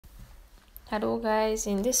Hello guys,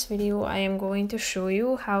 in this video I am going to show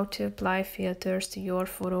you how to apply filters to your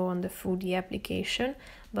photo on the Foodie application.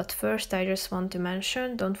 But first I just want to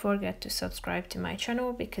mention, don't forget to subscribe to my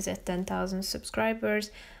channel because at 10,000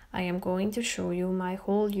 subscribers I am going to show you my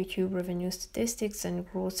whole YouTube revenue statistics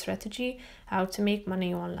and growth strategy, how to make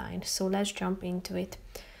money online. So let's jump into it.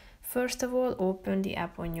 First of all, open the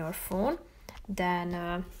app on your phone,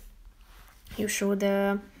 then you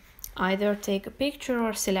should either take a picture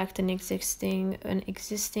or select an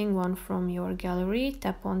existing one from your gallery.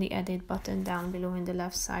 Tap on the edit button down below in the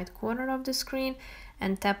left side corner of the screen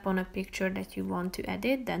and tap on a picture that you want to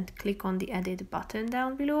edit, then click on the edit button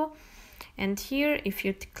down below. And here, if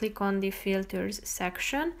you click on the filters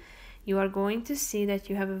section, you are going to see that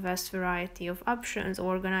you have a vast variety of options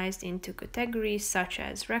organized into categories such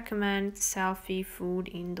as recommend, selfie, food,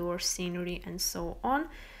 indoor, scenery, and so on.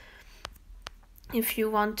 If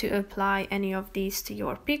you want to apply any of these to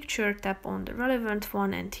your picture, tap on the relevant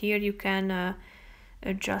one, and here you can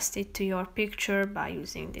adjust it to your picture by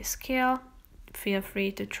using the scale. Feel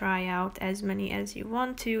free to try out as many as you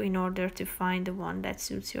want to in order to find the one that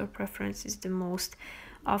suits your preferences the most.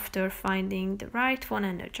 After finding the right one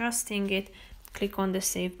and adjusting it, click on the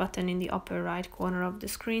save button in the upper right corner of the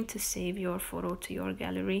screen to save your photo to your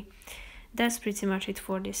gallery. That's pretty much it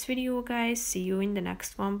for this video, guys. See you in the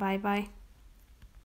next one. Bye bye.